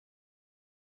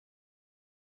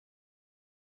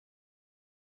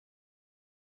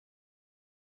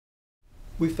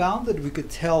We found that we could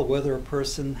tell whether a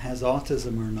person has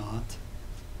autism or not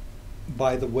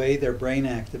by the way their brain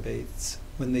activates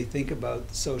when they think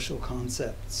about social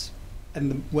concepts.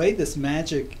 And the way this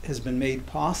magic has been made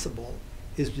possible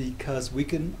is because we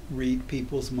can read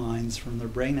people's minds from their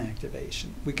brain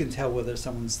activation. We can tell whether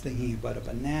someone's thinking about a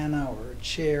banana or a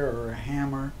chair or a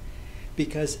hammer,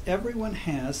 because everyone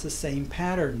has the same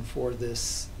pattern for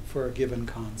a given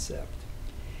concept.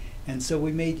 And so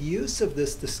we made use of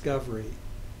this discovery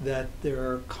that there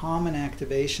are common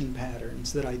activation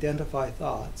patterns that identify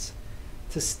thoughts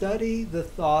to study the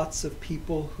thoughts of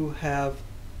people who have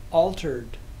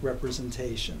altered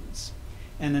representations.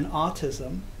 And in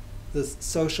autism, the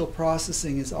social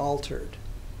processing is altered.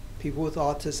 People with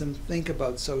autism think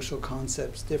about social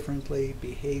concepts differently,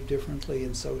 behave differently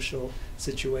in social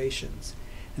situations.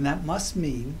 And that must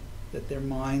mean that their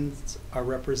minds are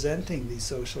representing these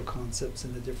social concepts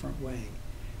in a different way.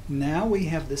 Now we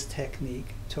have this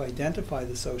technique to identify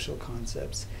the social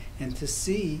concepts and to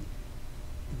see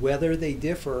whether they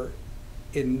differ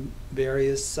in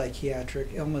various psychiatric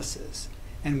illnesses.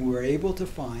 And we're able to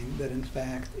find that, in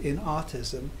fact, in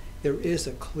autism, there is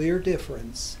a clear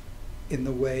difference in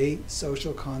the way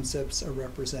social concepts are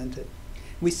represented.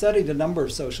 We studied a number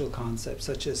of social concepts,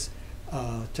 such as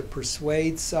to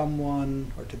persuade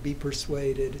someone or to be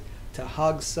persuaded, to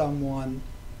hug someone,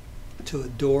 to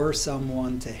adore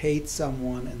someone, to hate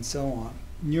someone, and so on.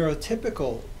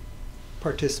 Neurotypical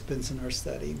participants in our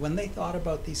study, when they thought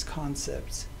about these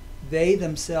concepts, they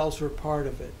themselves were part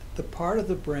of it. The part of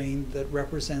the brain that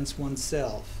represents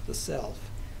oneself, the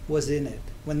self, was in it.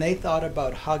 When they thought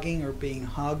about hugging or being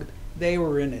hugged, they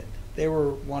were in it. They were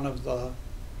one of the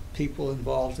people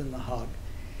involved in the hug.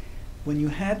 When you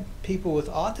had people with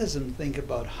autism think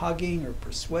about hugging or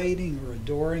persuading or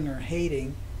adoring or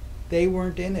hating, they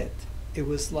weren't in it. It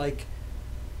was like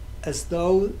as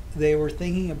though they were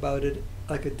thinking about it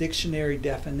like a dictionary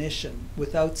definition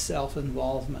without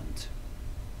self-involvement.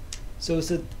 So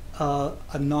it's a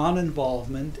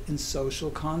non-involvement in social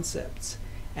concepts.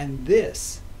 And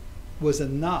this was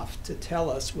enough to tell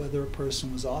us whether a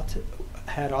person was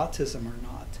had autism or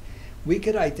not. We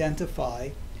could identify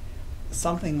with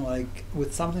something like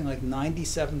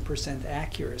 97%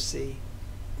 accuracy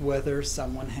whether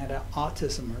someone had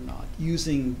autism or not,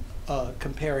 using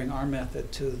comparing our method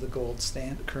to the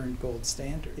current gold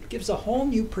standard. It gives a whole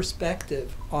new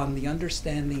perspective on the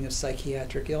understanding of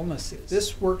psychiatric illnesses.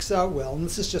 This works out well, and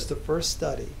this is just a first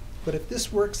study, but if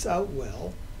this works out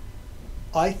well,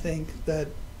 I think that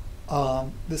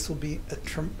this will be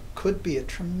could be a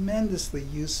tremendously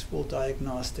useful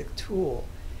diagnostic tool.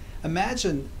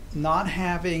 Imagine not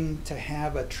having to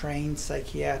have a trained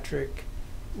psychiatric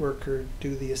worker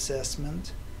do the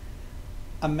assessment.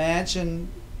 Imagine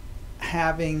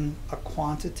having a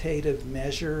quantitative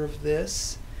measure of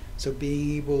this, so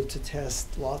being able to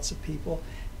test lots of people,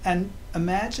 and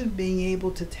imagine being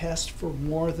able to test for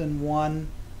more than one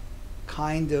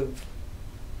kind of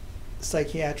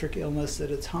psychiatric illness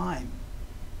at a time.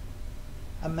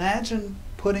 Imagine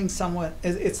putting someone,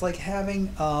 it's like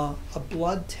having a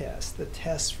blood test that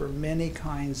tests for many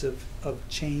kinds of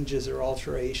changes or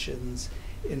alterations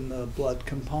in the blood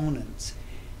components.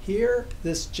 Here,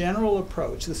 this general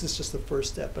approach, this is just the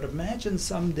first step, but imagine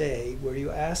someday where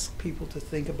you ask people to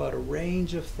think about a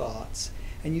range of thoughts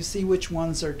and you see which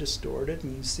ones are distorted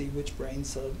and you see which brain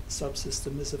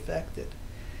subsystem is affected.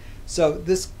 So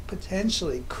this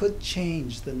potentially could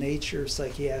change the nature of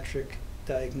psychiatric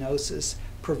diagnosis,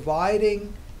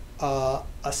 providing a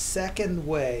second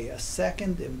way, a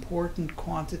second important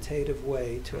quantitative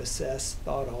way to assess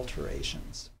thought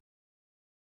alterations.